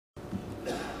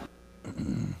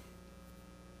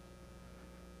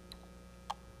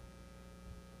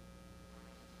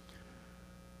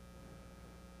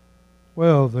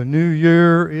Well, the new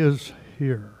year is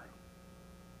here.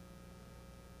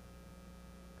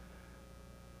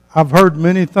 I've heard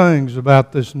many things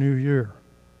about this new year.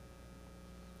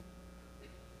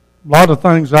 A lot of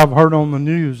things I've heard on the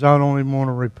news I don't even want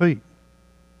to repeat.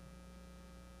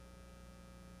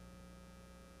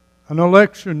 An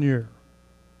election year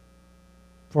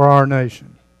for our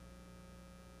nation.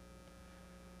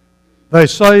 They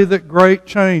say that great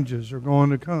changes are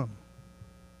going to come.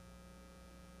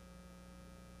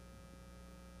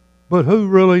 But who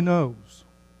really knows?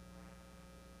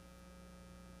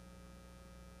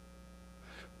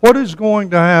 What is going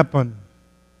to happen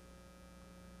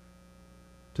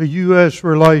to U.S.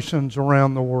 relations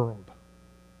around the world?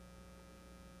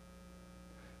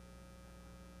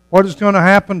 What is going to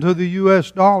happen to the U.S.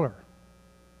 dollar?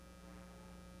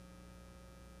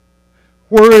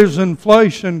 Where is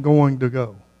inflation going to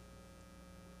go?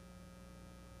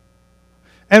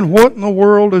 And what in the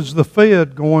world is the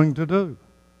Fed going to do?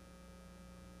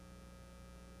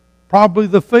 Probably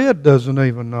the Fed doesn't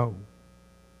even know.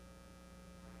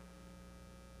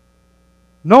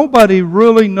 Nobody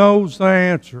really knows the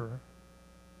answer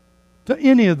to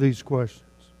any of these questions.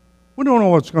 We don't know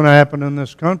what's going to happen in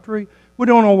this country. We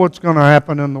don't know what's going to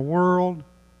happen in the world.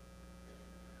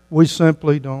 We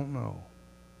simply don't know.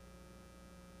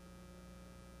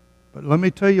 But let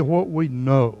me tell you what we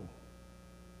know.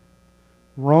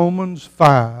 Romans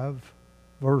 5,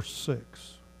 verse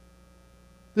 6.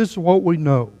 This is what we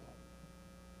know.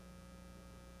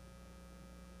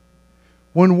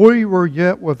 When we were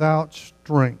yet without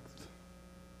strength,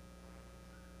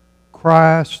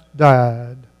 Christ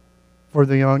died for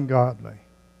the ungodly.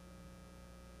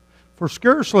 For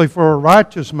scarcely for a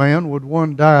righteous man would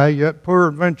one die, yet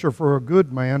peradventure for a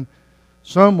good man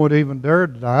some would even dare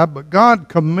to die. But God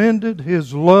commended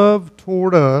His love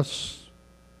toward us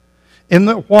in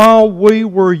that while we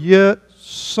were yet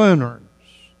sinners,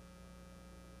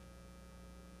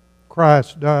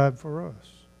 Christ died for us.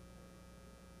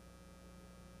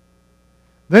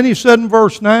 Then he said in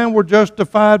verse 9, we're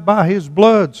justified by His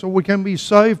blood, so we can be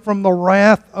saved from the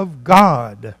wrath of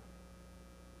God.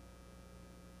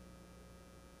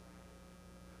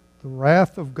 The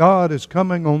wrath of God is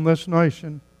coming on this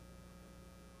nation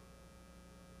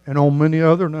and on many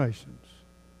other nations.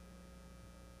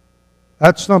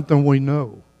 That's something we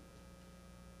know.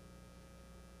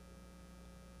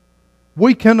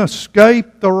 We can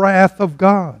escape the wrath of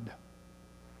God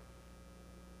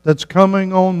that's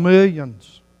coming on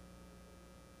millions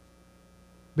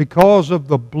because of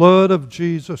the blood of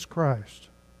Jesus Christ.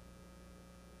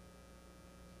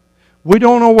 We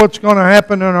don't know what's going to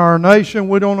happen in our nation.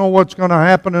 We don't know what's going to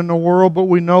happen in the world, but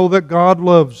we know that God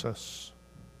loves us.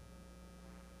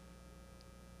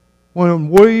 When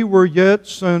we were yet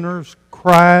sinners,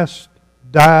 Christ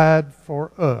died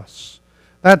for us.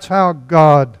 That's how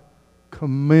God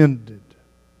commended.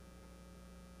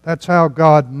 That's how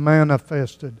God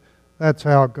manifested. That's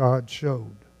how God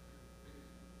showed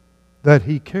that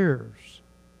He cares.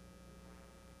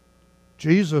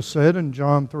 Jesus said in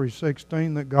John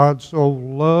 3:16 that God so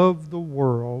loved the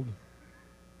world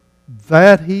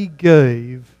that He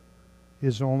gave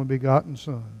His only begotten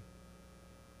Son,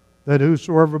 that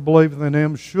whosoever believeth in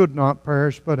Him should not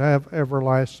perish but have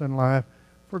everlasting life.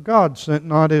 For God sent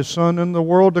not His Son in the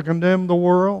world to condemn the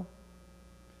world,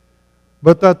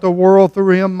 but that the world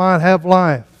through Him might have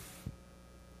life.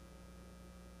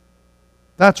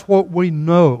 That's what we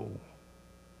know.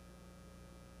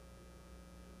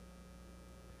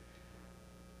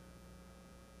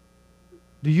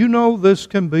 Do you know this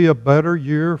can be a better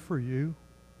year for you?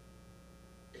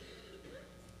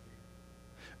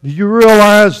 Do you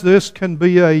realize this can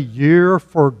be a year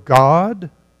for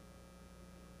God?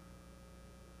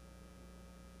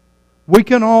 We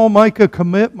can all make a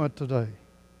commitment today.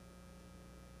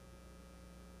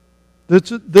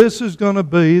 This is going to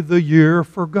be the year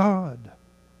for God.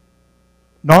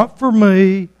 Not for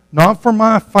me, not for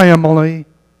my family.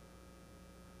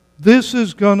 This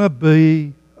is going to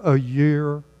be a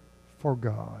year for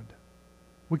God.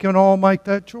 We can all make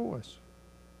that choice.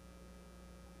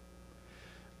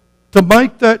 To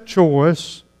make that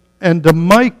choice and to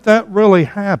make that really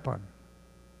happen,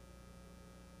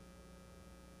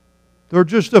 there are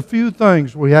just a few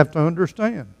things we have to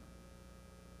understand.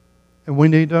 And we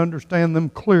need to understand them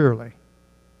clearly.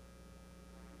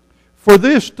 For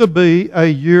this to be a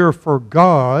year for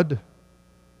God,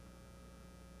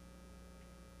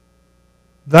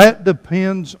 that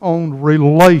depends on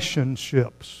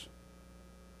relationships.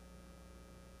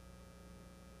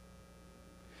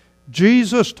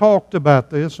 Jesus talked about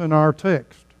this in our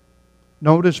text.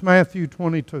 Notice Matthew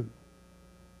 22.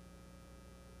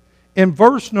 In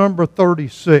verse number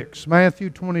 36, Matthew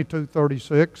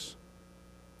 22:36,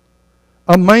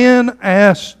 a man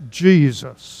asked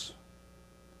Jesus,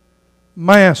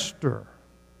 Master,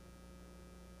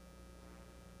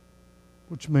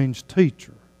 which means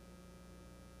teacher,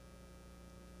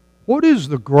 what is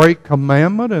the great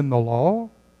commandment in the law?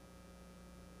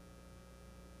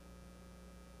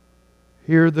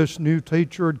 Here this new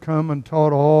teacher had come and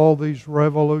taught all these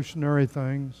revolutionary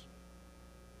things.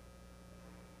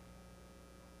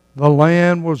 The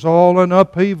land was all in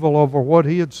upheaval over what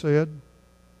he had said.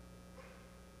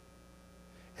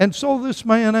 And so this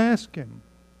man asked him,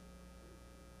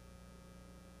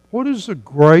 what is the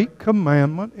great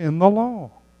commandment in the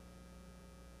law?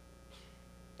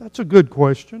 That's a good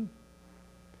question.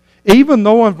 Even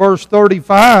though in verse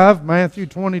 35, Matthew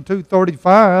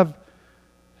 22:35,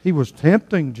 he was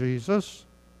tempting Jesus,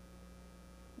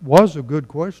 was a good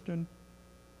question.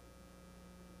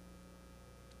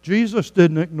 Jesus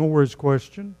didn't ignore his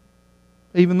question,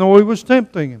 even though he was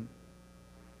tempting him.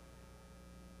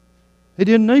 He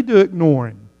didn't need to ignore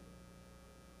him.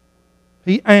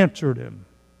 He answered him.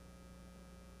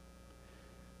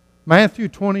 Matthew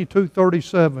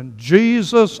 22:37,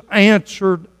 Jesus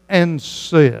answered and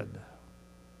said.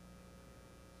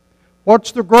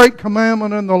 What's the great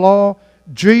commandment in the law?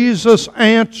 Jesus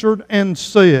answered and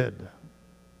said,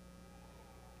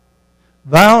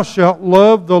 Thou shalt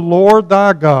love the Lord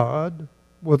thy God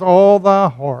with all thy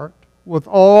heart, with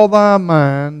all thy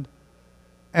mind,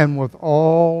 and with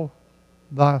all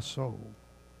thy soul.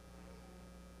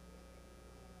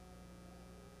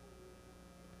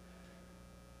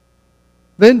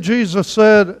 Then Jesus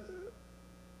said,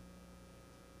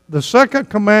 the second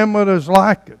commandment is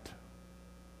like it.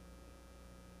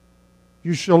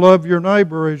 You shall love your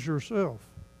neighbor as yourself.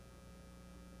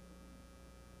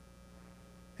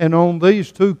 And on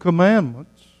these two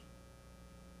commandments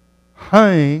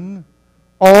hang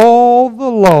all the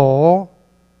law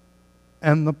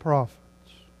and the prophets.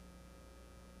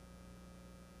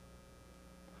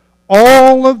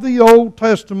 All of the Old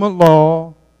Testament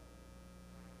law,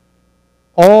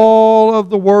 all of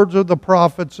the words of the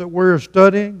prophets that we're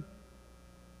studying,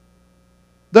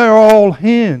 they're all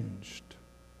hinged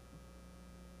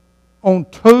on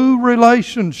two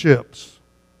relationships.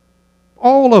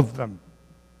 All of them.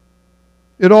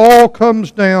 It all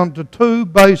comes down to two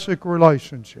basic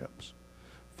relationships.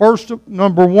 First,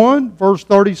 number one, verse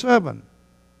 37.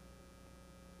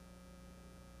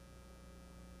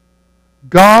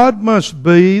 God must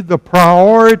be the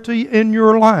priority in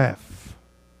your life.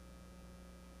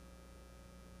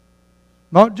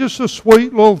 Not just a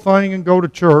sweet little thing and go to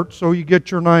church so you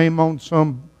get your name on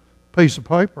some piece of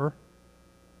paper.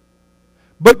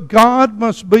 But God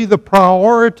must be the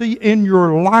priority in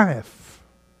your life.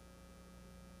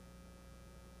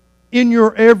 In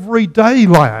your everyday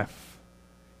life.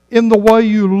 In the way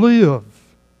you live.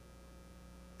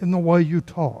 In the way you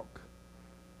talk.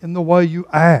 In the way you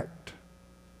act.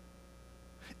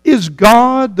 Is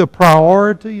God the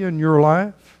priority in your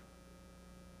life?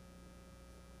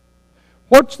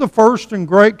 What's the first and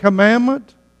great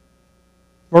commandment?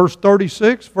 Verse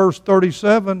 36, verse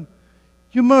 37.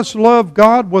 You must love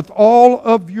God with all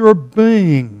of your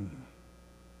being.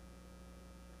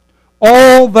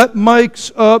 All that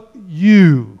makes up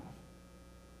you.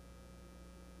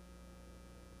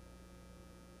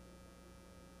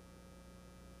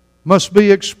 Must be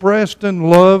expressed in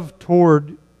love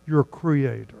toward your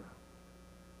Creator.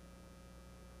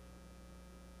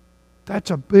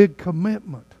 That's a big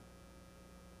commitment.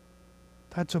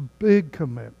 That's a big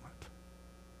commitment.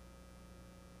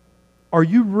 Are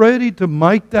you ready to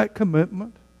make that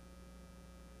commitment?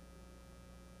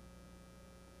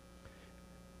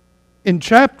 In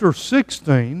chapter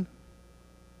 16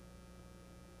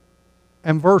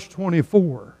 and verse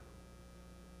 24,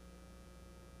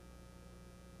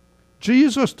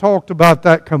 Jesus talked about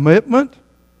that commitment.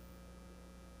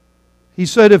 He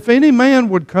said, if any man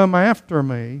would come after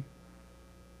me,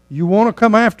 you want to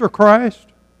come after Christ?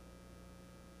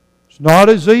 It's not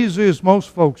as easy as most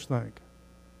folks think.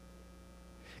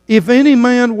 If any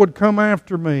man would come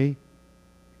after me,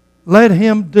 let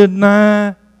him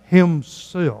deny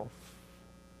himself.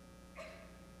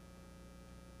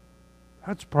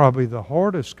 That's probably the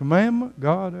hardest commandment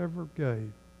God ever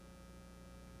gave.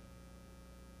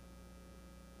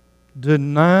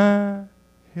 Deny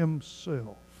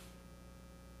himself.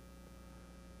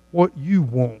 What you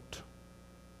want.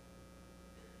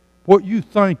 What you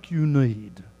think you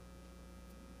need.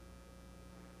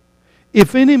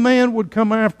 If any man would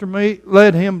come after me,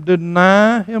 let him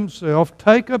deny himself,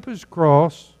 take up his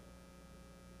cross,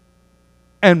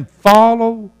 and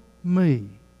follow me.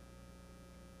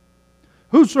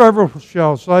 Whosoever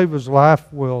shall save his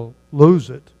life will lose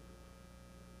it,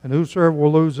 and whosoever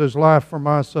will lose his life for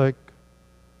my sake,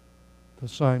 the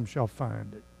same shall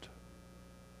find it.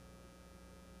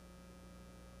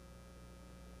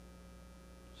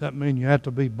 Does that mean you have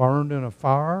to be burned in a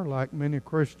fire like many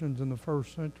Christians in the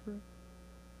first century?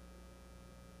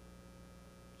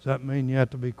 Does that mean you have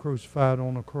to be crucified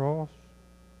on a cross?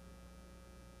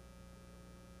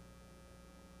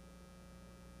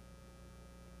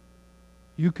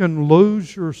 You can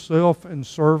lose yourself in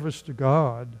service to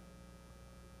God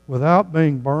without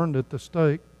being burned at the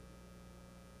stake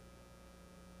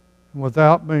and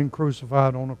without being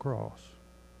crucified on a cross.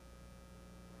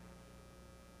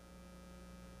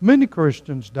 Many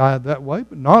Christians died that way,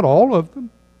 but not all of them.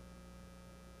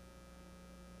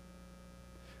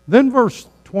 Then verse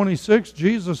 26,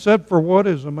 Jesus said, "For what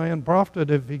is a man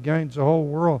profited if he gains the whole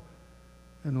world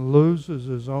and loses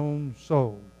his own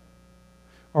soul?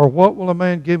 Or what will a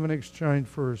man give in exchange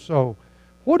for his soul?"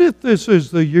 What if this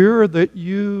is the year that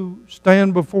you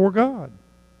stand before God?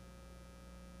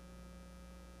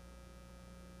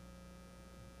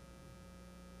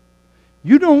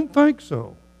 You don't think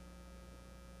so.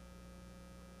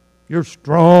 You're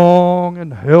strong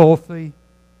and healthy.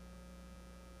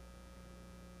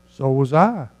 So was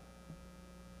I.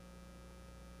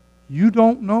 You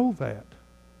don't know that.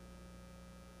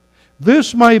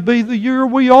 This may be the year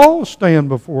we all stand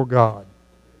before God.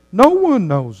 No one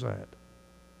knows that.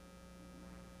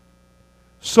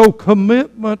 So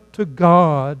commitment to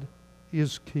God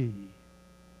is key.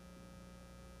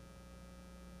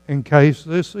 In case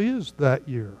this is that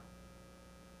year.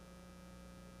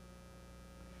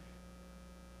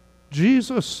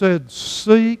 Jesus said,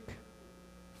 "Seek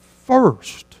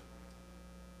first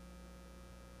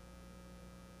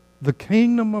the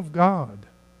kingdom of God."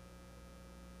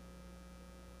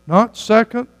 Not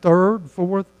second, third,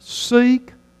 fourth.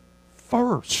 Seek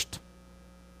first.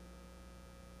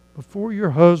 Before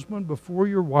your husband, before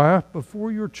your wife,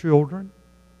 before your children.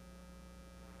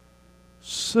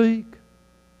 Seek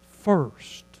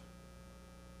first.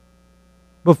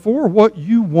 Before what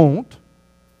you want,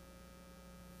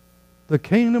 the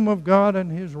kingdom of God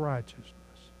and His righteousness.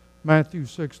 Matthew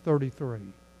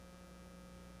 6:33.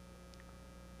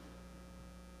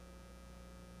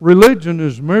 Religion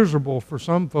is miserable for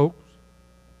some folks.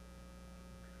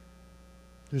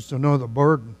 Just another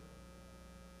burden.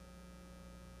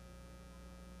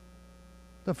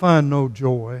 They find no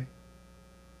joy.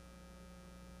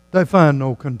 They find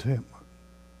no contentment.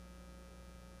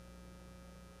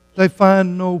 They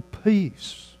find no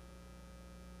peace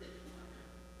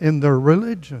in their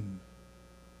religion.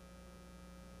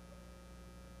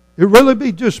 It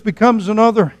really just becomes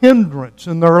another hindrance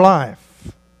in their life.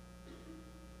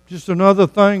 Just another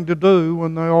thing to do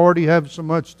when they already have so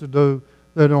much to do,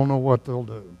 they don't know what they'll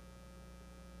do.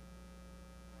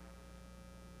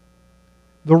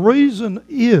 The reason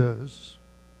is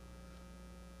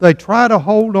they try to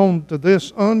hold on to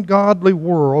this ungodly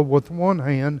world with one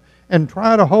hand and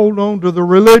try to hold on to the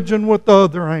religion with the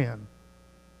other hand.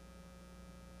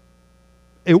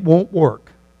 It won't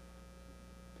work.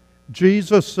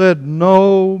 Jesus said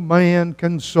no man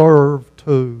can serve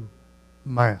two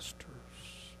masters.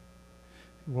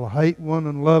 He will hate one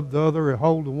and love the other, or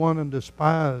hold the one and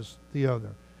despise the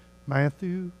other.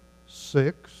 Matthew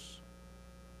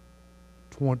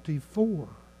 6:24.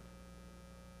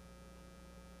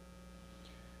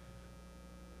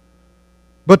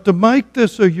 But to make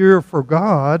this a year for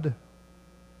God,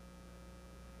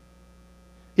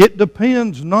 it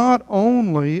depends not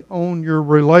only on your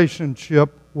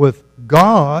relationship with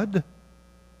God,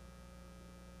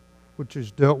 which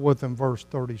is dealt with in verse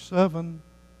 37,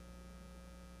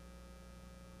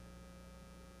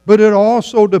 but it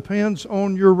also depends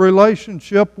on your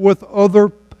relationship with other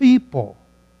people.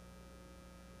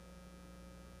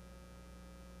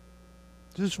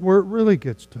 This is where it really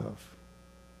gets tough.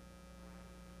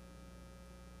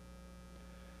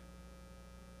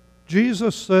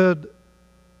 Jesus said,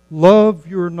 "Love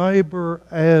your neighbor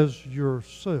as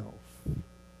yourself."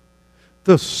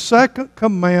 The second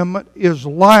commandment is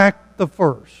like the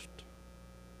first.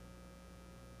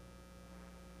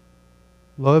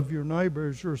 Love your neighbor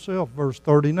as yourself. Verse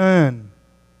 39.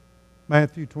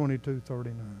 Matthew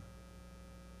 22:39.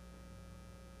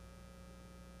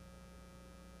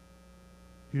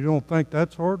 You don't think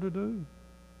that's hard to do?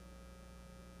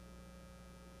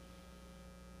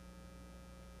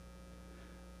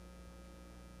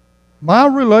 My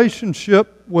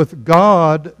relationship with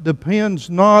God depends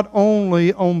not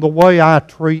only on the way I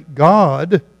treat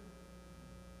God,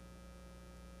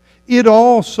 it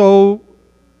also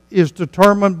is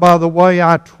determined by the way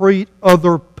I treat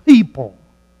other people.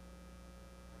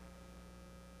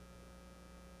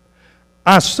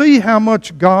 I see how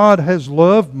much God has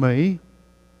loved me.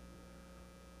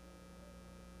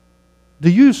 Do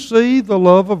you see the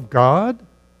love of God?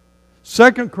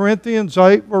 2 Corinthians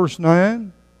 8 verse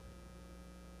 9.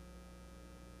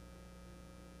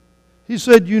 He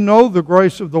said, you know the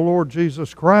grace of the Lord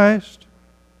Jesus Christ.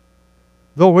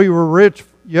 Though He were rich,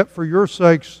 yet for your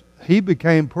sakes He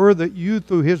became poor, that you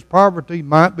through His poverty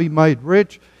might be made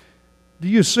rich. Do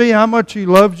you see how much He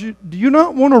loves you? Do you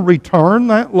not want to return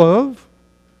that love?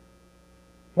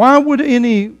 Why would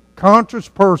any conscious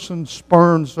person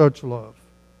spurn such love?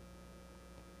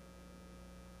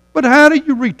 But how do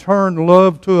you return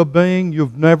love to a being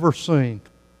you've never seen?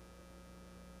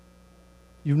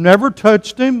 You've never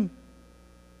touched Him.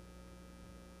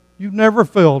 You've never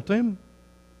felt Him.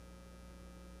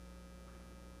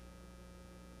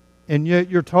 And yet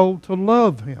you're told to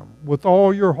love Him with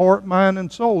all your heart, mind,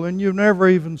 and soul. And you've never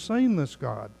even seen this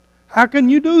God. How can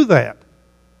you do that?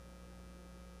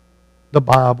 The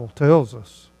Bible tells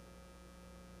us.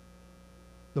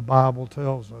 The Bible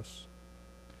tells us.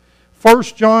 1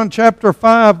 John chapter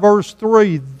 5 verse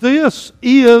 3. This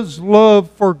is love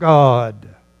for God,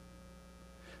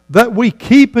 that we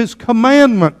keep His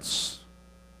commandments.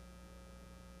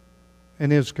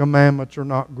 And His commandments are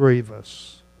not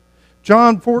grievous.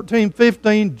 John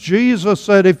 14:15, Jesus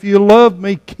said, if you love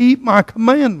me, keep my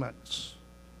commandments.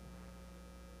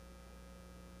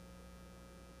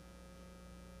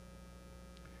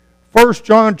 First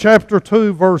John chapter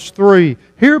 2 verse 3,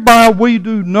 hereby we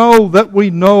do know that we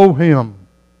know Him,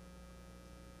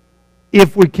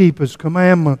 if we keep His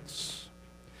commandments.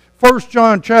 1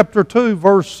 John chapter 2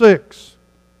 verse 6,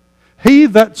 he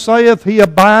that saith he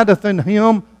abideth in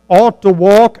Him ought to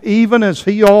walk even as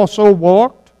He also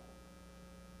walked.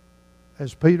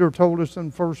 As Peter told us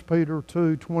in 1 Peter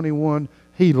 2:21,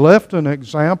 He left an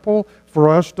example for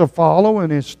us to follow in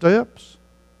His steps.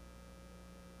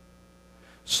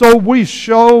 So we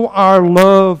show our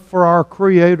love for our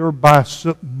Creator by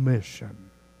submission.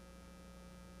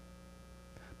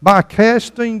 By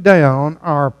casting down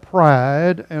our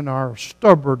pride and our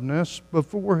stubbornness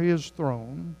before His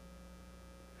throne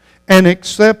and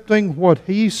accepting what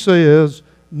He says,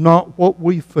 not what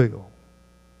we feel.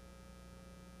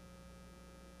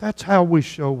 That's how we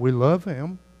show we love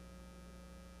Him.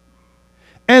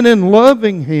 And in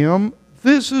loving Him,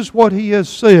 this is what He has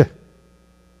said.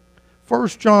 1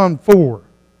 John 4,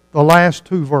 the last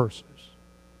two verses.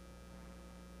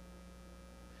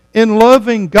 In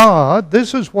loving God,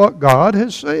 this is what God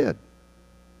has said.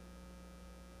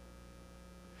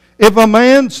 If a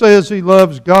man says he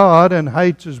loves God and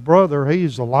hates his brother,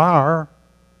 he's a liar.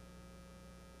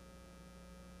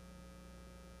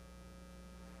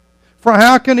 For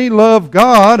how can he love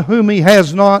God whom he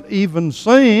has not even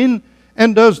seen,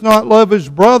 and does not love his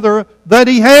brother that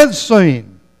he has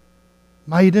seen,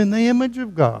 made in the image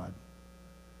of God?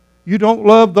 You don't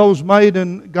love those made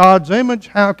in God's image,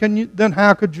 how could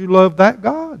you love that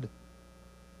God?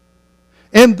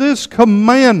 And this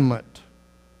commandment,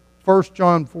 1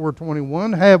 John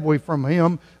 4:21, have we from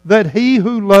Him, that he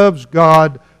who loves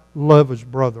God love his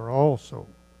brother also.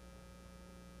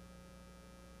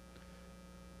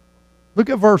 Look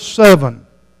at verse 7.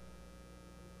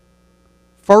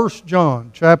 1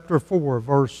 John chapter 4,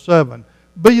 verse 7.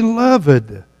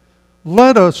 Beloved,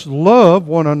 let us love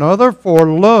one another, for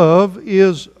love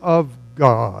is of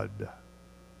God.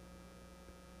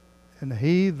 And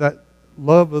he that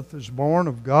loveth is born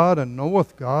of God and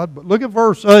knoweth God. But look at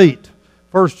verse 8.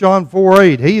 1 John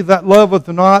 4:8. He that loveth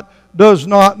not does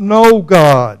not know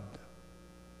God,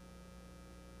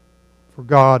 for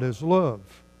God is love.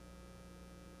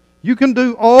 You can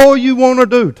do all you want to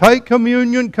do. Take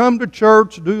communion, come to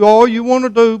church, do all you want to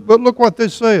do. But look what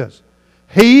this says.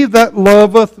 He that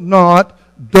loveth not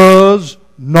does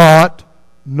not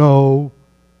know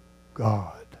God.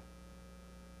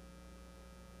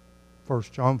 1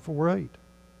 John 4:8.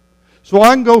 So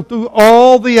I can go through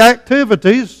all the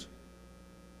activities,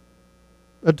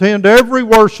 attend every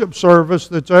worship service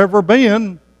that's ever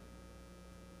been,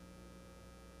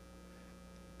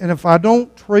 and if I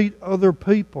don't treat other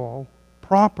people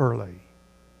properly,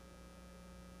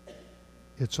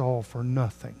 it's all for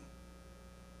nothing.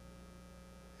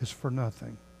 It's for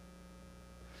nothing.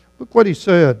 Look what he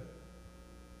said.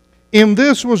 In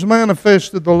this was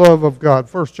manifested the love of God,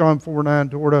 1 John 4:9,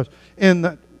 toward us, in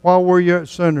that while we're yet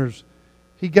sinners,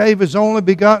 He gave His only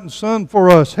begotten Son for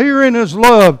us. Herein is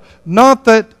love, not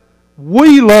that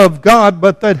we love God,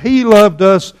 but that He loved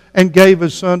us and gave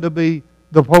His Son to be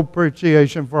the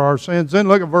propitiation for our sins. Then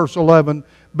look at verse 11.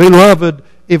 Beloved,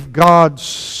 if God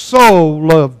so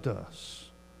loved us,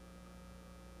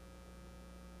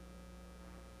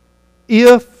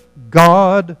 if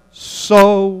God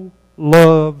so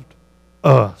loved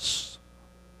us.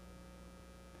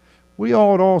 We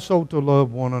ought also to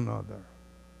love one another.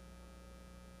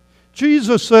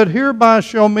 Jesus said, "Hereby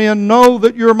shall men know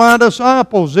that you're my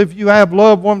disciples, if you have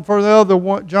love one for the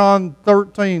other." John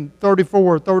 13,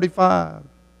 34, 35.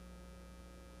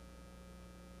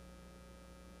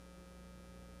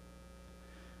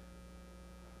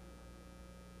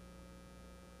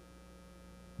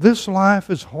 This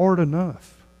life is hard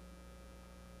enough.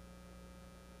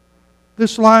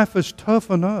 This life is tough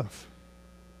enough.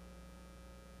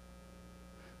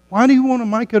 Why do you want to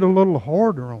make it a little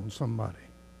harder on somebody?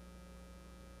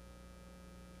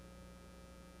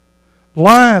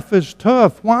 Life is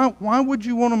tough. Why would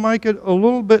you want to make it a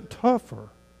little bit tougher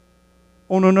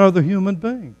on another human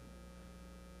being?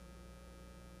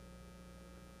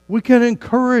 We can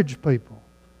encourage people.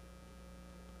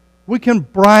 We can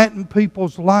brighten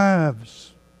people's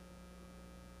lives.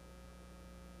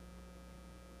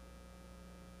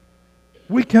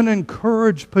 We can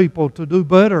encourage people to do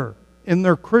better in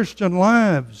their Christian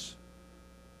lives.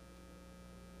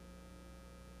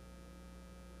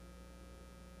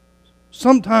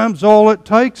 Sometimes all it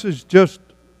takes is just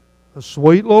a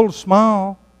sweet little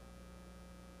smile,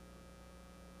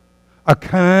 a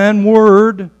kind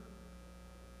word.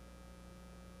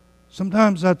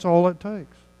 Sometimes that's all it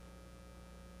takes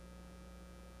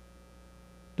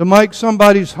to make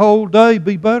somebody's whole day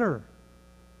be better.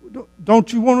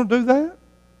 Don't you want to do that?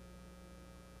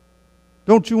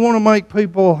 Don't you want to make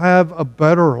people have a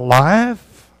better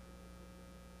life?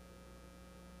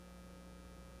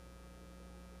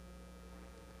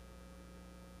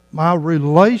 My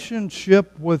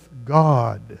relationship with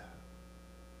God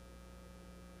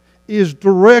is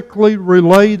directly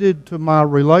related to my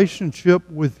relationship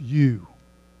with you,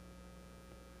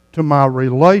 to my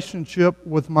relationship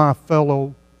with my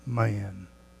fellow man.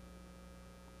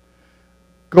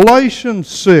 Galatians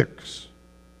 6,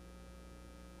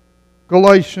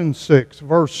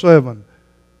 verse 7.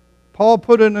 Paul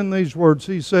put it in these words.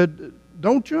 He said,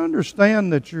 "Don't you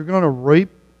understand that you're going to reap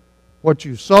what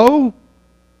you sow?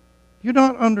 You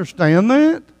don't understand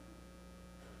that?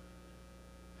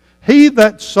 He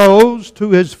that sows to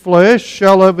his flesh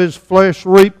shall of his flesh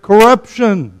reap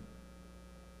corruption.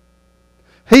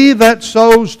 He that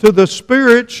sows to the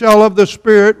Spirit shall of the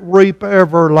Spirit reap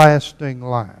everlasting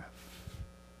life.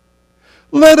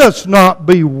 Let us not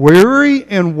be weary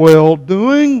in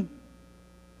well-doing,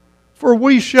 for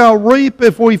we shall reap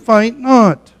if we faint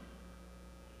not."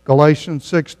 Galatians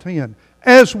 6:10.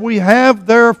 "As we have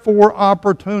therefore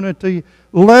opportunity,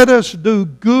 let us do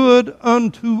good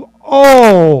unto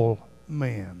all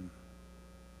men."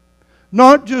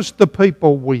 Not just the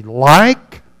people we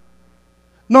like,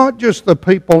 not just the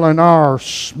people in our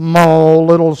small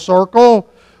little circle.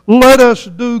 Let us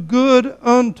do good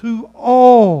unto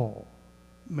all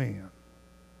men.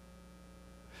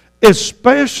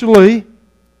 Especially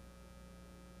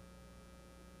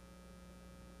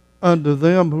unto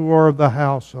them who are of the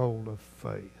household of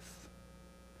faith.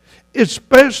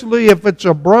 Especially if it's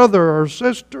a brother or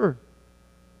sister.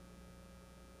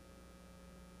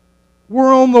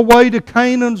 We're on the way to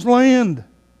Canaan's land.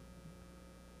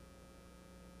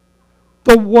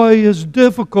 The way is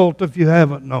difficult if you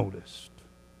haven't noticed.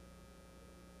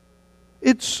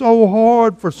 It's so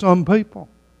hard for some people.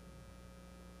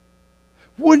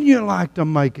 Wouldn't you like to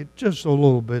make it just a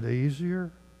little bit easier?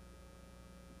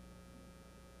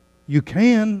 You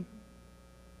can.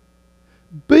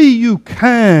 Be you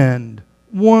kind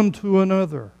one to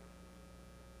another,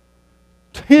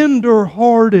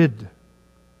 tender-hearted,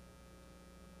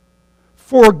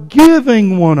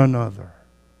 forgiving one another,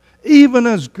 even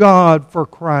as God, for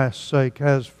Christ's sake,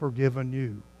 has forgiven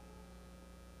you.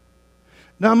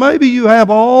 Now, maybe you have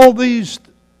all these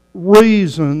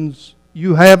reasons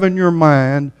you have in your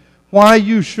mind why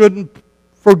you shouldn't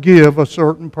forgive a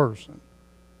certain person.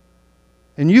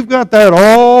 And you've got that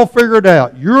all figured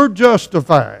out. You're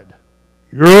justified.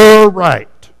 You're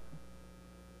right.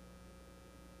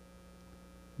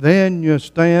 Then you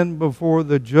stand before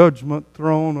the judgment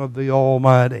throne of the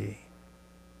Almighty.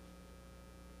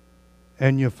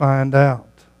 And you find out,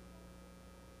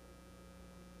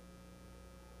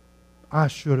 I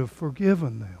should have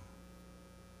forgiven them.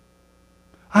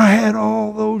 I had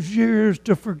all those years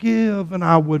to forgive and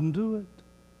I wouldn't do it.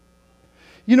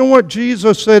 You know what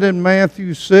Jesus said in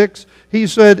Matthew 6? He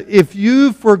said, "If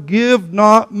you forgive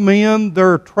not men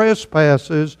their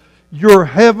trespasses, your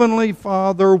heavenly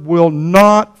Father will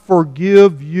not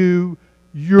forgive you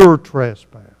your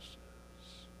trespasses."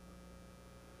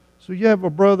 So you have a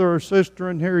brother or sister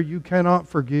in here you cannot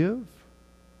forgive?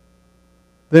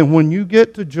 Then when you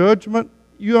get to judgment,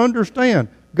 you understand,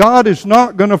 God is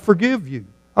not going to forgive you.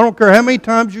 I don't care how many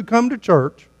times you come to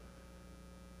church.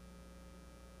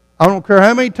 I don't care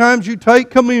how many times you take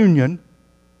communion.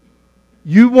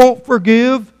 You won't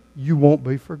forgive, you won't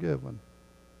be forgiven.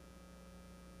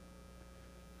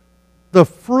 The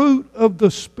fruit of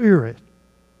the Spirit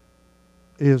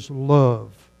is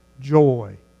love,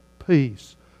 joy,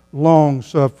 peace,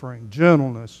 long-suffering,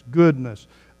 gentleness, goodness,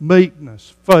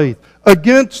 meekness, faith.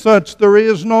 Against such there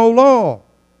is no law.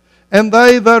 And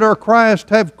they that are Christ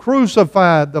have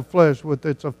crucified the flesh with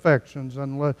its affections.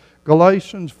 And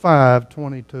Galatians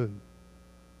 5:22,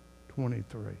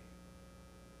 23.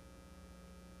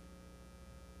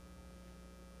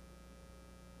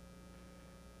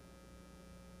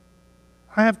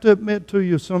 I have to admit to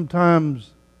you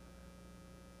sometimes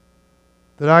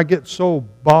that I get so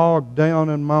bogged down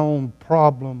in my own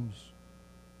problems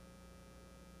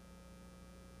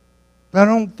that I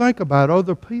don't think about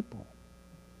other people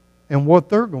and what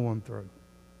they're going through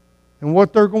and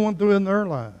what they're going through in their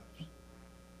lives.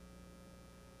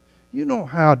 You know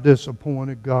how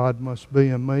disappointed God must be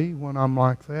in me when I'm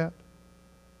like that?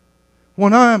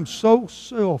 When I am so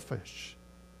selfish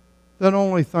that I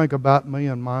only think about me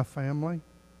and my family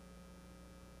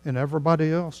and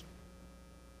everybody else,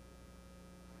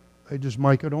 they just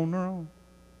make it on their own.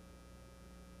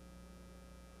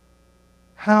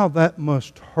 How that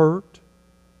must hurt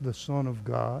the Son of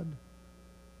God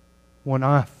when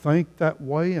I think that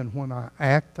way and when I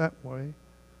act that way.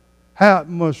 How it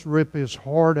must rip His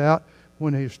heart out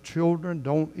when His children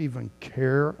don't even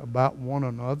care about one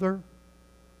another.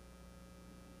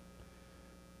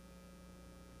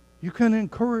 You can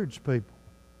encourage people.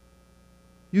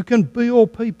 You can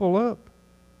build people up.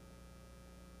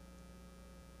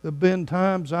 There have been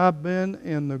times I've been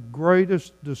in the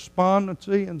greatest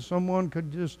despondency and someone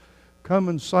could just come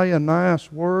and say a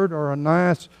nice word or a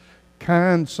nice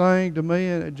kind saying to me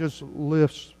and it just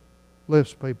lifts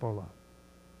people up.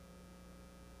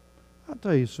 I'll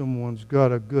tell you someone's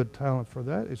got a good talent for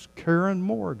that. It's Karen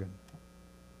Morgan.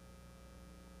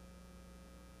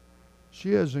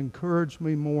 She has encouraged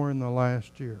me more in the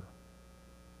last year.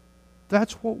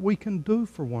 That's what we can do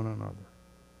for one another.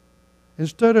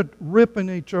 Instead of ripping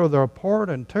each other apart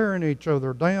and tearing each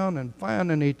other down and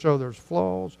finding each other's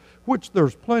flaws, which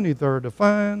there's plenty there to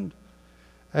find.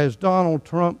 As Donald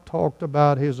Trump talked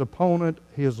about his opponent,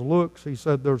 his looks, he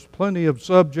said there's plenty of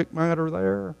subject matter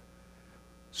there.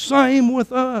 Same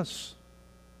with us.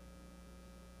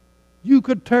 You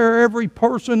could tear every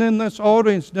person in this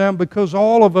audience down because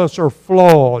all of us are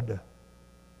flawed.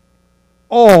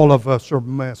 All of us are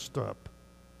messed up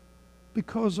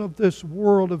because of this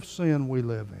world of sin we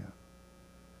live in.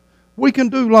 We can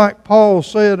do like Paul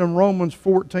said in Romans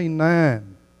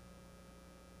 14:9.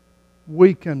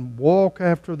 We can walk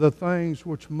after the things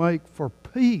which make for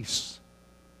peace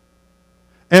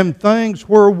and things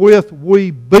wherewith we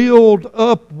build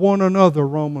up one another.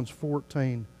 Romans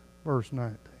 14, verse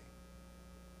 19.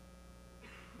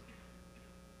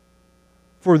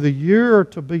 For the year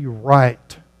to be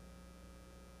right,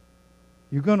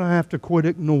 you're going to have to quit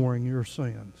ignoring your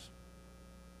sins.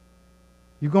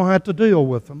 You're going to have to deal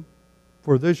with them.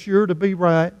 For this year to be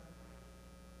right,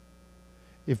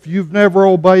 if you've never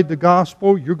obeyed the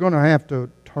gospel, you're going to have to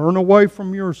turn away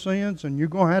from your sins and you're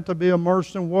going to have to be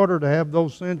immersed in water to have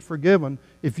those sins forgiven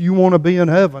if you want to be in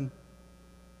heaven.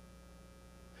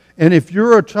 And if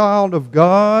you're a child of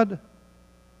God,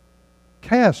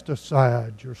 cast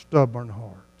aside your stubborn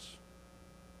hearts.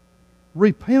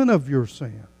 Repent of your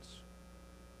sins.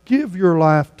 Give your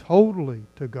life totally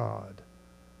to God.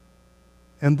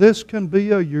 And this can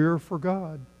be a year for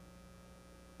God.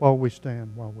 While we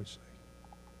stand, while we sing.